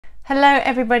Hello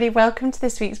everybody, welcome to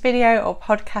this week's video or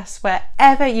podcast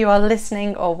wherever you are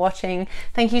listening or watching.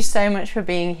 Thank you so much for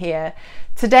being here.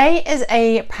 Today is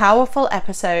a powerful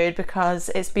episode because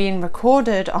it's being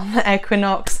recorded on the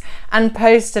equinox and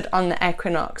posted on the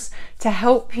equinox to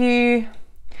help you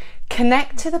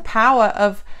connect to the power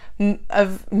of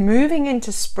moving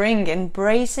into spring,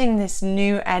 embracing this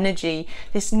new energy,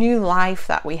 this new life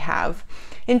that we have.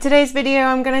 In today's video,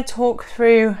 I'm going to talk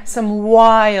through some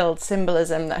wild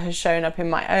symbolism that has shown up in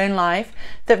my own life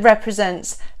that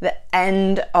represents the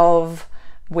end of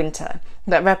winter,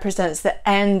 that represents the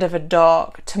end of a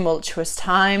dark, tumultuous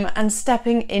time and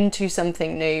stepping into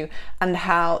something new, and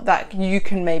how that you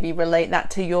can maybe relate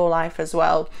that to your life as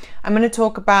well. I'm going to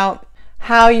talk about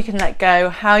how you can let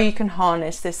go, how you can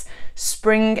harness this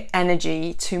spring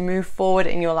energy to move forward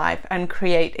in your life and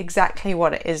create exactly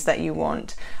what it is that you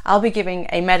want. I'll be giving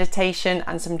a meditation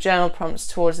and some journal prompts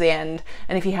towards the end.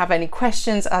 And if you have any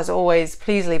questions, as always,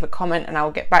 please leave a comment and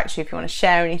I'll get back to you if you want to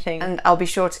share anything. And I'll be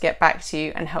sure to get back to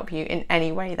you and help you in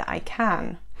any way that I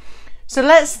can. So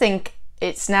let's think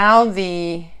it's now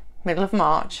the middle of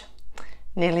March,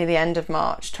 nearly the end of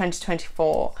March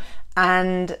 2024.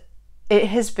 And it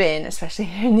has been, especially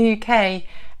here in the UK,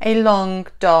 a long,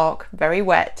 dark, very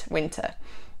wet winter.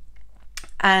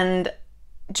 And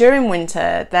during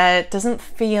winter, there doesn't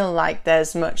feel like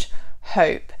there's much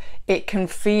hope. It can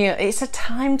feel, it's a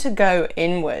time to go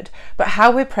inward. But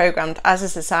how we're programmed as a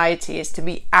society is to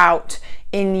be out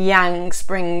in yang,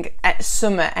 spring,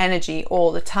 summer energy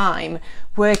all the time,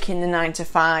 working the 9 to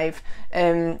 5,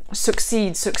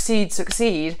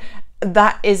 succeed.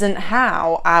 That isn't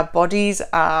how our bodies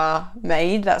are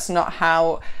made. That's not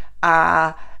how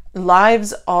our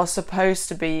lives are supposed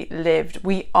to be lived.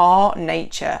 We are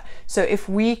nature. So if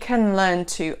we can learn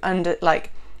to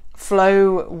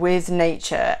flow with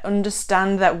nature,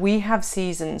 understand that we have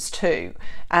seasons too,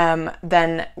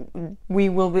 then we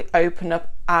will open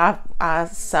up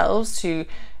ourselves to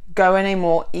go in a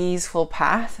more easeful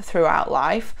path throughout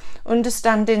life,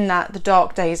 understanding that the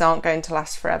dark days aren't going to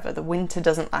last forever, the winter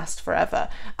doesn't last forever,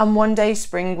 and one day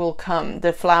spring will come,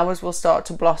 the flowers will start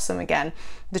to blossom again,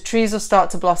 the trees will start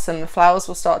to blossom, the flowers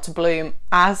will start to bloom,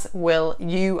 as will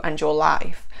you and your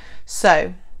life.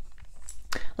 So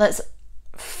let's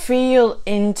feel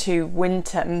into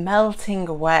winter melting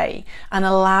away and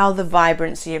allow the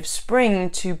vibrancy of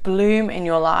spring to bloom in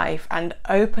your life and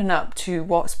open up to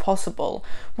what's possible.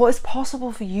 What is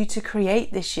possible for you to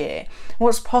create this year?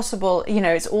 What's possible,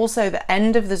 it's also the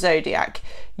end of the zodiac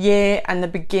year and the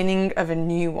beginning of a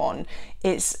new one.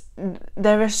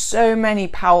 There are so many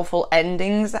powerful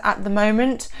endings at the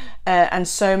moment and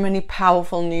so many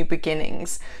powerful new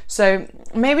beginnings. So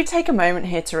maybe take a moment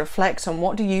here to reflect on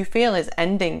what do you feel is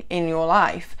ending in your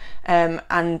life,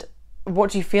 and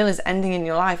what do you feel is ending in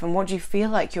your life, and what do you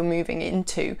feel like you're moving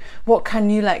into? What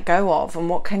can you let go of and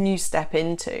what can you step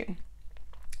into?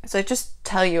 So just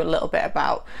tell you a little bit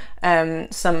about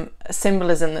some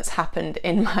symbolism that's happened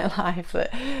in my life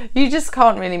that you just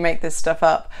can't really make this stuff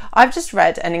up. I've just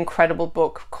read an incredible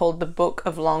book called The Book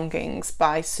of Longings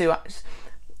by Sue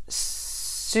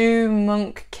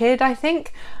Monk Kidd, I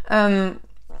think.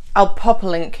 I'll pop a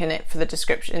link in the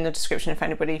description if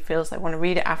anybody feels they want to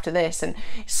read it after this. And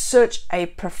it's such a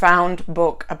profound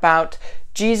book about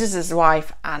Jesus's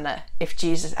wife Anna, if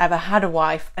Jesus ever had a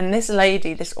wife. And this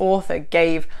lady, this author,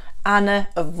 gave Anna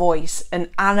a voice, and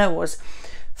Anna was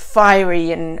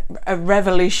fiery and a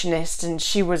revolutionist, and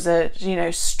she was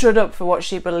stood up for what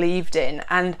she believed in,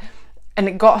 and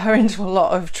it got her into a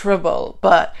lot of trouble,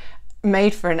 but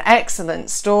made for an excellent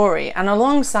story. And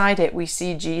alongside it, we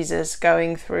see Jesus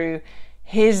going through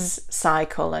his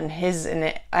cycle, and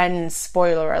it ends,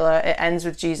 spoiler alert, it ends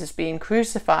with Jesus being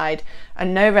crucified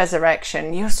and no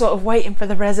resurrection. You're sort of waiting for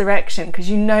the resurrection because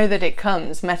you know that it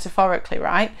comes metaphorically,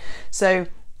 right? So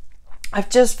I've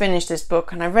just finished this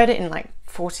book and I read it in like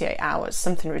 48 hours,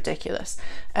 something ridiculous.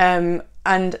 And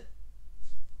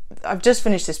I've just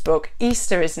finished this book.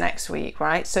 Easter is next week,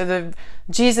 right? So the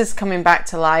Jesus coming back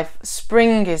to life,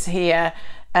 spring is here.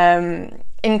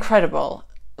 Incredible,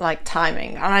 like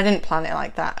timing. And I didn't plan it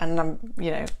like that. And I'm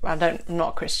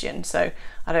not Christian, so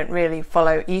I don't really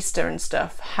follow Easter and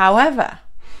stuff. However,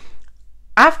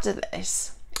 after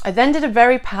this, I then did a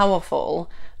very powerful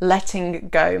letting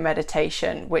go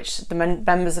meditation, which the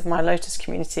members of my Lotus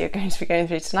community are going to be going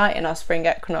through tonight in our Spring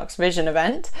Equinox Vision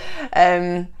event.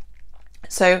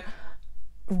 So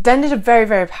then did a very,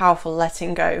 very powerful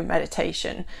letting go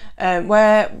meditation,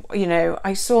 where,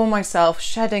 I saw myself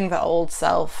shedding the old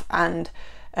self and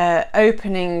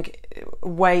opening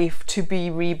way to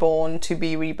be reborn, to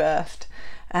be rebirthed.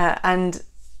 And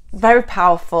very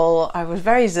powerful. I was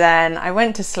very zen. I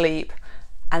went to sleep,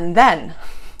 and then,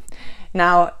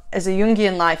 now as a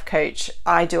Jungian life coach,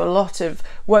 I do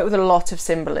work with a lot of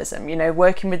symbolism,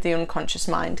 working with the unconscious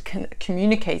mind,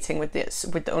 communicating with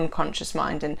the unconscious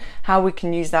mind, and how we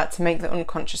can use that to make the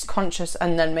unconscious conscious,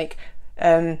 and then make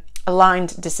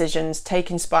aligned decisions, take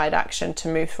inspired action to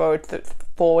move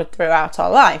forward throughout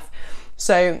our life.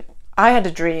 So I had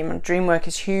a dream, and dream work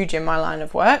is huge in my line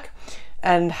of work,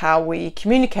 and how we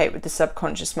communicate with the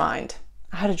subconscious mind.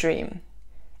 I had a dream.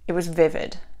 It was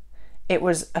vivid. It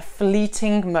was a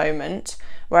fleeting moment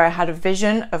where I had a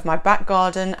vision of my back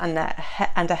garden, and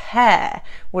a hare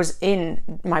was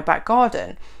in my back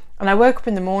garden. And I woke up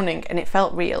in the morning and it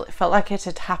felt real. It felt like it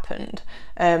had happened.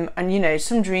 And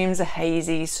some dreams are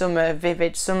hazy, some are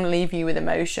vivid, some leave you with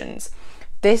emotions.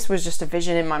 This was just a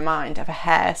vision in my mind of a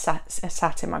hare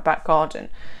sat in my back garden.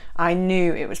 I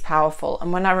knew it was powerful.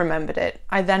 And when I remembered it,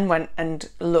 I then went and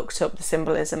looked up the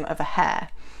symbolism of a hare.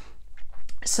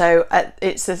 So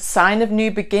it's a sign of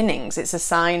new beginnings. It's a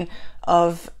sign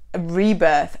of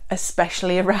rebirth,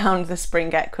 especially around the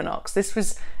spring equinox. This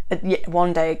was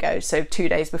one day ago, so 2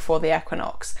 days before the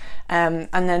equinox. And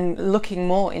then looking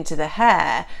more into the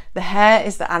hare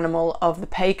is the animal of the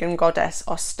pagan goddess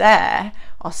Ostera,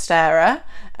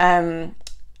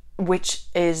 which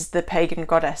is the pagan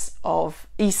goddess of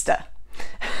Easter,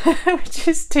 which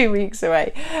is 2 weeks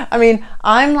away. I mean,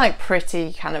 I'm like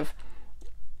pretty kind of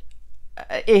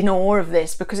in awe of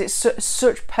this, because it's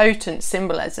such potent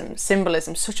symbolism,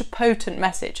 such a potent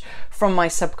message from my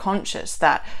subconscious,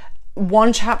 that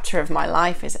one chapter of my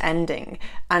life is ending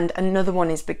and another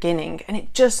one is beginning, and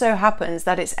it just so happens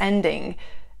that it's ending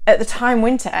at the time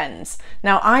winter ends.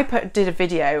 Now, I did a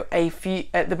video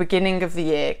at the beginning of the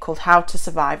year called How to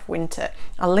Survive Winter.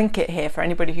 I'll link it here for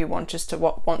anybody who wants to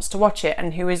watch it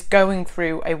and who is going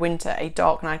through a winter, a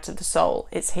dark night of the soul.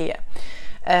 It's here.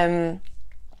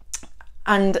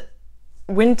 And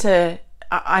winter,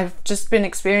 I've just been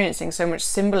experiencing so much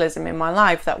symbolism in my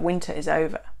life that winter is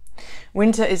over.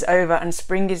 Winter is over and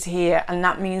spring is here, and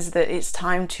that means that it's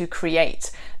time to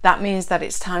create. That means that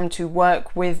it's time to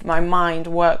work with my mind,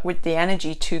 work with the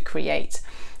energy to create.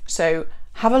 So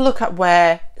have a look at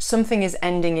where something is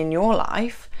ending in your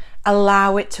life.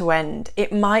 Allow it to end.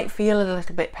 It might feel a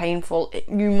little bit painful.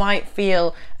 You might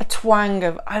feel a twang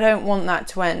of, I don't want that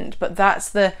to end, but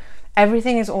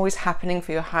everything is always happening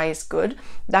for your highest good.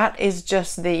 That is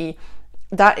just the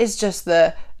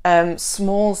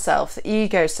small self, the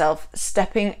ego self,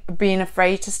 being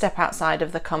afraid to step outside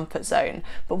of the comfort zone.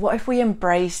 But what if we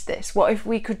embrace this? What if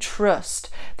we could trust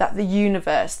that the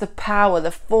universe, the power,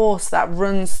 the force that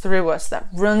runs through us, that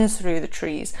runs through the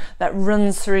trees, that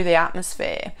runs through the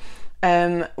atmosphere,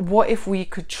 what if we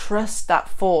could trust that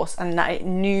force, and that it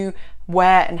knew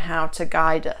where and how to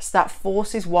guide us? That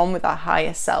force is one with our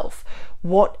higher self.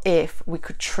 What if we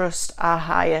could trust our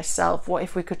higher self? What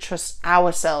if we could trust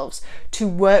ourselves to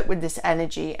work with this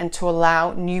energy and to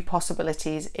allow new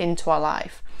possibilities into our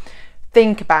life?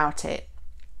 Think about it.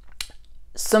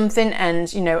 Something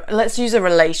ends, let's use a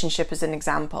relationship as an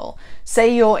example.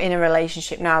 Say you're in a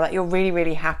relationship now that you're really,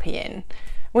 really happy in.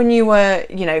 When you were,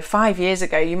 5 years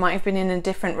ago, you might have been in a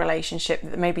different relationship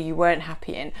that maybe you weren't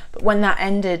happy in. But when that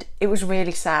ended, it was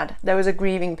really sad. There was a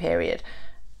grieving period.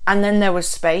 And then there was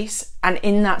space. And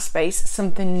in that space,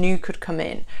 something new could come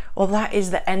in. Well, that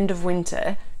is the end of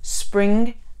winter,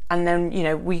 spring. And then,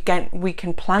 we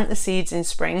can plant the seeds in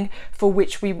spring for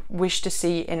which we wish to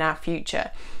see in our future.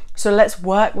 So let's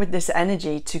work with this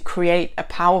energy to create a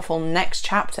powerful next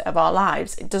chapter of our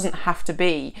lives. It doesn't have to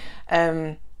be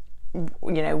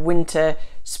winter,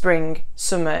 spring,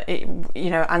 summer,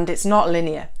 and it's not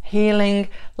linear. Healing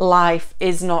life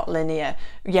is not linear.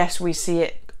 Yes, we see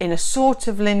it in a sort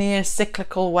of linear,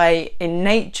 cyclical way in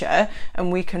nature,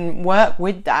 and we can work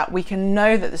with that. We can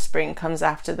know that the spring comes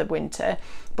after the winter,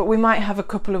 but we might have a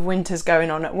couple of winters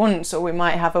going on at once, or we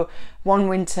might have one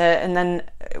winter and then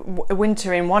a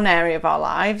winter in one area of our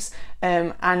lives,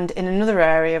 and in another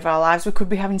area of our lives we could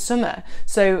be having summer.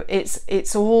 So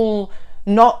it's all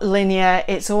not linear.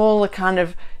 It's all a kind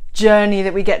of journey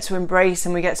that we get to embrace,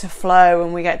 and we get to flow,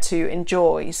 and we get to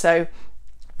enjoy. So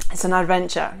it's an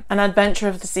adventure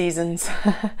of the seasons.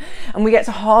 And we get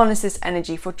to harness this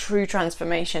energy for true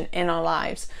transformation in our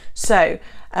lives. So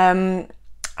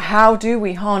how do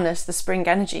we harness the spring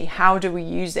energy? How do we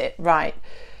use it? Right.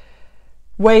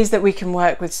 Ways that we can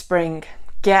work with spring.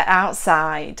 Get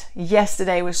outside.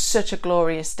 Yesterday was such a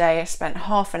glorious day. I spent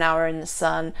half an hour in the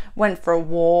sun, went for a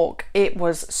walk. It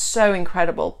was so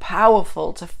incredible,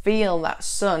 powerful to feel that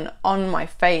sun on my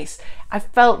face. I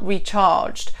felt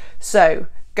recharged. So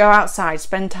go outside,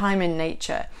 spend time in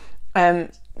nature.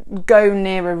 go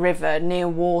near a river, near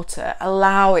water,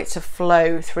 allow it to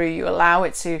flow through you, allow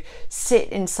it to sit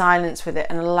in silence with it,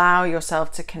 and allow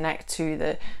yourself to connect to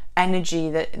the energy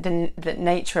that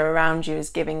nature around you is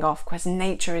giving off, because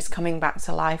nature is coming back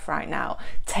to life right now.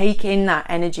 Take in that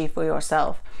energy for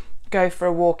yourself. Go for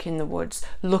a walk in the woods,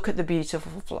 look at the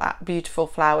beautiful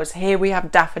flowers. Here we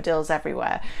have daffodils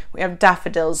everywhere. We have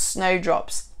daffodils,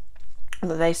 snowdrops,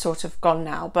 they sort of gone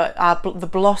now, but the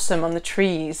blossom on the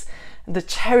trees, the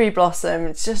cherry blossom,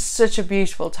 it's just such a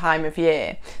beautiful time of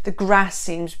year. The grass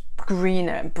seems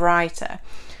greener and brighter.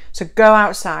 So go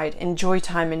outside, enjoy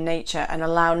time in nature, and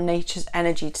allow nature's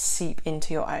energy to seep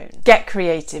into your own. Get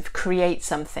creative, create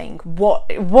something.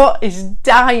 What is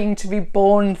dying to be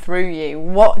born through you?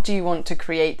 What do you want to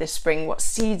create this spring? What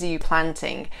seeds are you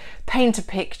planting? Paint a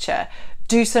picture,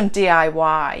 do some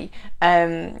DIY,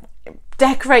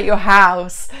 decorate your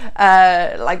house.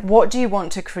 Like, what do you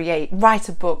want to create? Write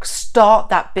a book, start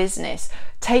that business,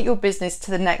 take your business to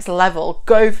the next level,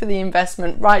 go for the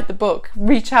investment, write the book,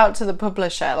 reach out to the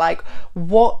publisher. Like,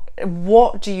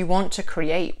 what do you want to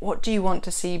create? What do you want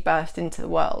to see birthed into the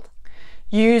world?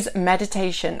 Use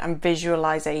meditation and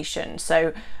visualization.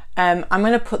 So I'm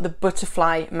going to put the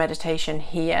butterfly meditation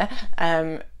here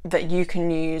that you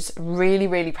can use,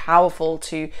 really powerful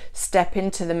to step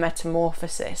into the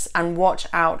metamorphosis. And watch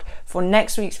out for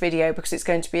next week's video, because it's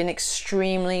going to be an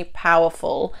extremely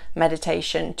powerful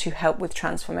meditation to help with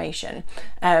transformation,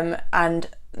 and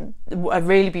a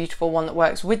really beautiful one that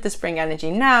works with the spring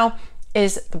energy now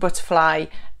is the butterfly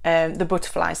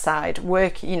side.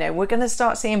 We're going to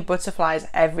start seeing butterflies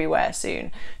everywhere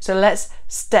soon, so let's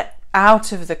step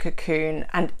out of the cocoon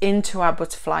and into our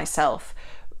butterfly self.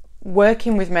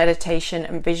 Working with meditation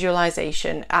and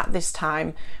visualization at this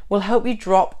time will help you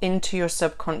drop into your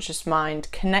subconscious mind,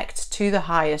 connect to the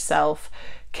higher self,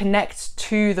 connect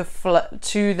to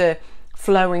the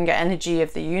flowing energy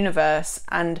of the universe,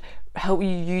 and help you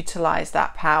utilize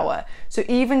that power. So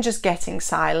even just getting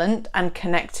silent and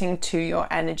connecting to your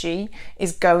energy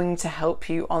is going to help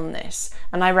you on this.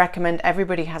 And I recommend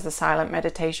everybody has a silent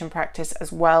meditation practice,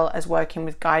 as well as working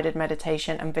with guided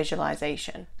meditation and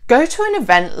visualization. Go to an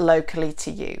event locally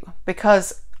to you,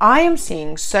 because I am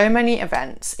seeing so many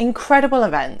events, incredible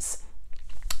events,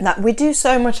 that we do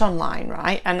so much online,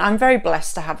 right? And I'm very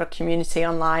blessed to have a community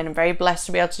online. I'm very blessed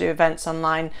to be able to do events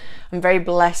online. I'm very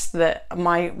blessed that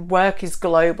my work is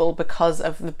global because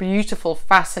of the beautiful,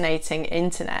 fascinating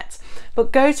internet.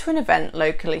 But go to an event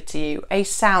locally to you, a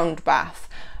sound bath,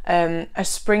 a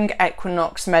spring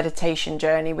equinox meditation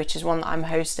journey, which is one that I'm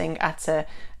hosting at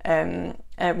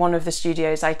one of the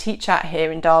studios I teach at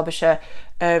here in Derbyshire,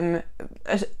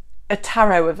 a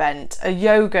tarot event, a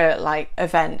yoga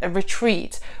event, a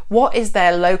retreat. What is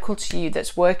there local to you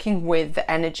that's working with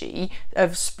the energy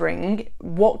of spring?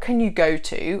 What can you go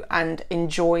to and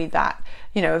enjoy that?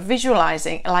 A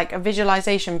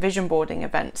visualization, vision boarding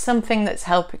event, something that's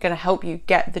going to help you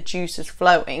get the juices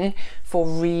flowing for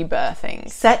rebirthing.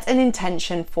 Set an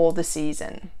intention for the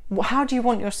season. How do you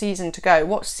want your season to go?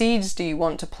 What seeds do you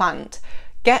want to plant?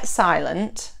 Get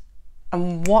silent.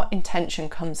 And what intention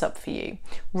comes up for you?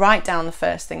 Write down the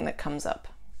first thing that comes up.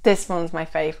 This one's my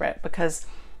favorite, because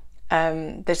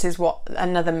this is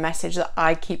another message that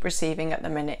I keep receiving at the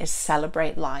minute is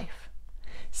celebrate life.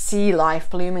 See life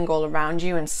blooming all around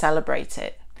you and celebrate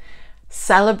it.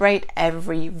 Celebrate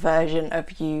every version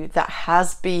of you that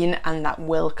has been and that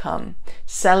will come.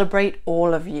 Celebrate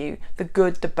all of you, the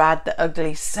good, the bad, the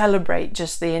ugly. Celebrate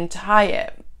just the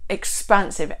entire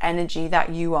expansive energy that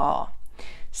you are.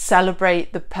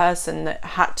 Celebrate the person that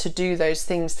had to do those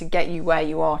things to get you where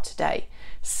you are today.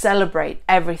 Celebrate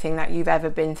everything that you've ever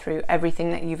been through,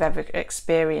 everything that you've ever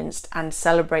experienced, and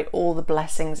celebrate all the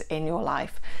blessings in your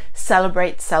life.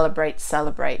 Celebrate, celebrate,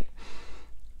 celebrate.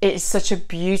 It's such a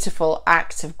beautiful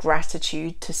act of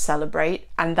gratitude to celebrate,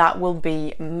 and that will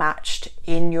be matched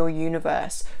in your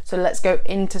universe. So let's go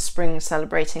into spring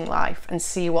celebrating life and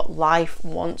see what life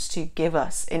wants to give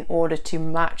us in order to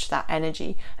match that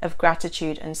energy of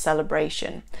gratitude and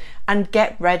celebration. And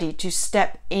get ready to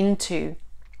step into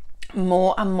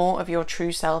more and more of your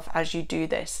true self as you do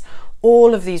this.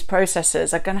 All of these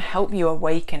processes are going to help you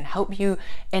awaken, help you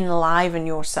enliven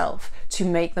yourself to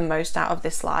make the most out of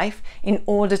this life. In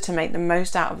order to make the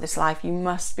most out of this life, you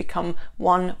must become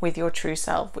one with your true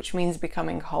self, which means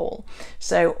becoming whole.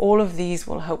 So all of these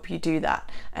will help you do that.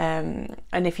 And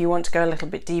if you want to go a little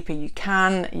bit deeper, you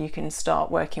can start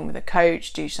working with a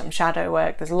coach, do some shadow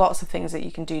work. There's lots of things that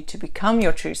you can do to become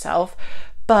your true self.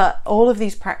 But all of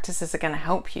these practices are going to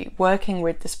help you. Working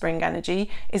with the spring energy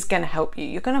is going to help you.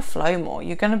 You're going to flow more.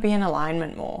 You're going to be in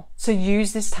alignment more. So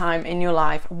use this time in your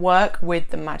life. Work with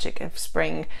the magic of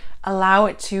spring. Allow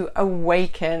it to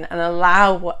awaken and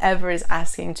allow whatever is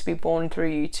asking to be born through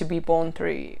you to be born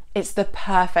through you. It's the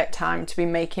perfect time to be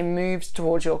making moves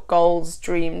towards your goals,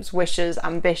 dreams, wishes,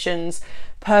 ambitions.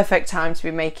 Perfect time to be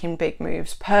making big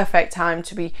moves. Perfect time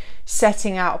to be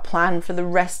setting out a plan for the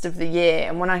rest of the year.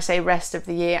 And when I say rest of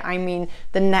the year, I mean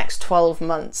the next 12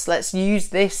 months. Let's use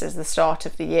this as the start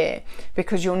of the year,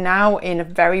 because you're now in a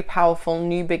very powerful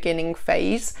new beginning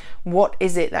phase. What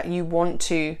is it that you want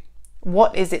to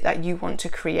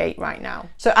create right now?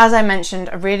 So as I mentioned,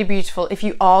 a really beautiful, if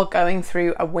you are going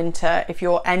through a winter, if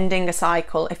you're ending a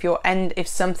cycle, if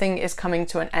something is coming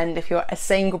to an end, if you're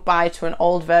saying goodbye to an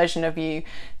old version of you,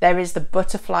 there is the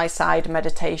butterfly side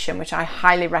meditation, which I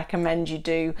highly recommend you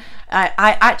do.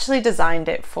 I actually designed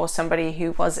it for somebody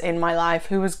who was in my life,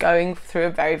 who was going through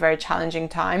a very, very challenging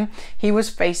time. He was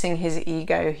facing his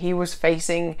ego. He was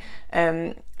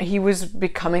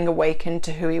becoming awakened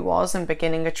to who he was and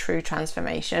beginning a true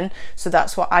transformation. So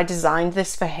that's what I designed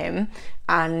this for him,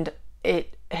 and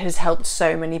it has helped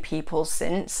so many people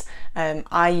since.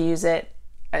 I use it,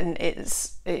 and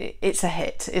it's a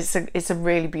hit. It's a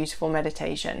really beautiful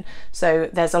meditation. So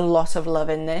there's a lot of love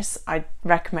in this. I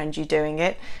recommend you doing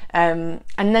it. And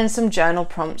then some journal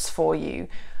prompts for you.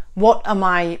 What am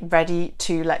I ready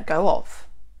to let go of?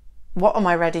 What am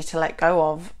I ready to let go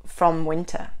of from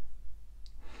winter?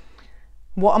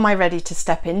 What am I ready to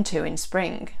step into in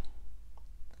spring?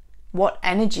 What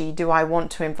energy do I want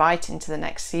to invite into the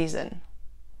next season?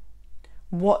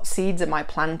 What seeds am I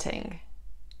planting?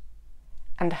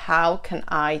 And how can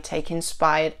I take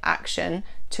inspired action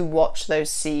to watch those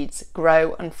seeds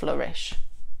grow and flourish?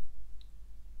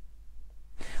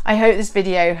 I hope this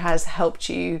video has helped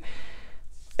you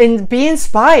be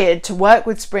inspired to work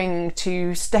with spring,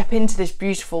 to step into this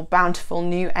beautiful, bountiful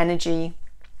new energy.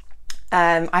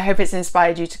 I hope it's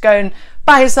inspired you to go and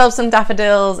buy yourself some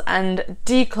daffodils and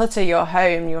declutter your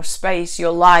home, your space,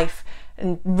 your life,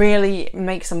 and really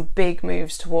make some big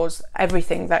moves towards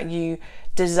everything that you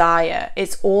desire.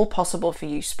 It's all possible for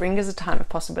you. Spring is a time of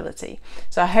possibility.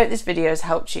 So I hope this video has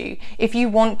helped you. If you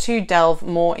want to delve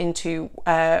more into,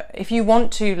 if you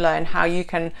want to learn how you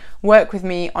can work with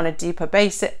me on a deeper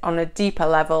basis, on a deeper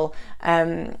level,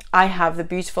 I have the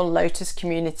beautiful Lotus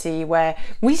community where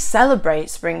we celebrate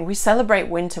spring, we celebrate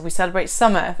winter, we celebrate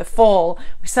summer, the fall,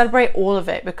 we celebrate all of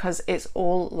it, because it's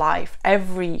all life.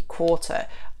 Every quarter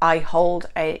I hold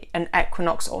an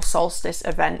equinox or solstice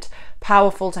event,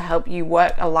 powerful to help you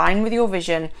align with your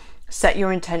vision, set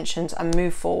your intentions and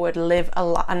move forward, live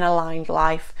an aligned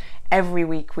life. Every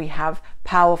week we have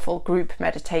powerful group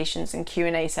meditations and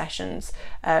Q&A sessions,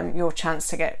 your chance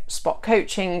to get spot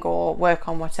coaching or work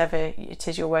on whatever it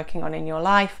is you're working on in your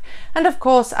life. And of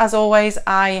course, as always,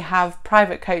 I have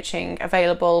private coaching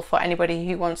available for anybody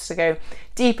who wants to go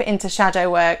deeper into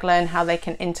shadow work, learn how they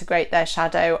can integrate their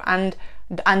shadow and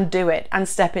do it and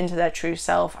step into their true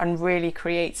self and really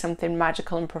create something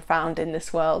magical and profound in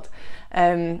this world.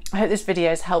 I hope this video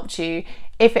has helped you.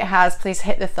 If it has, please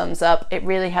hit the thumbs up. It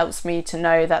really helps me to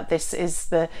know that this is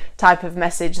the type of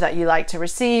message that you like to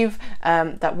receive,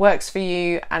 that works for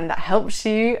you and that helps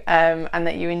you, and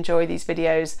that you enjoy these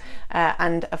videos.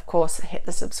 And of course, hit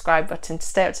the subscribe button to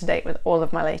stay up to date with all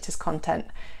of my latest content.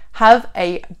 Have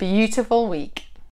a beautiful week.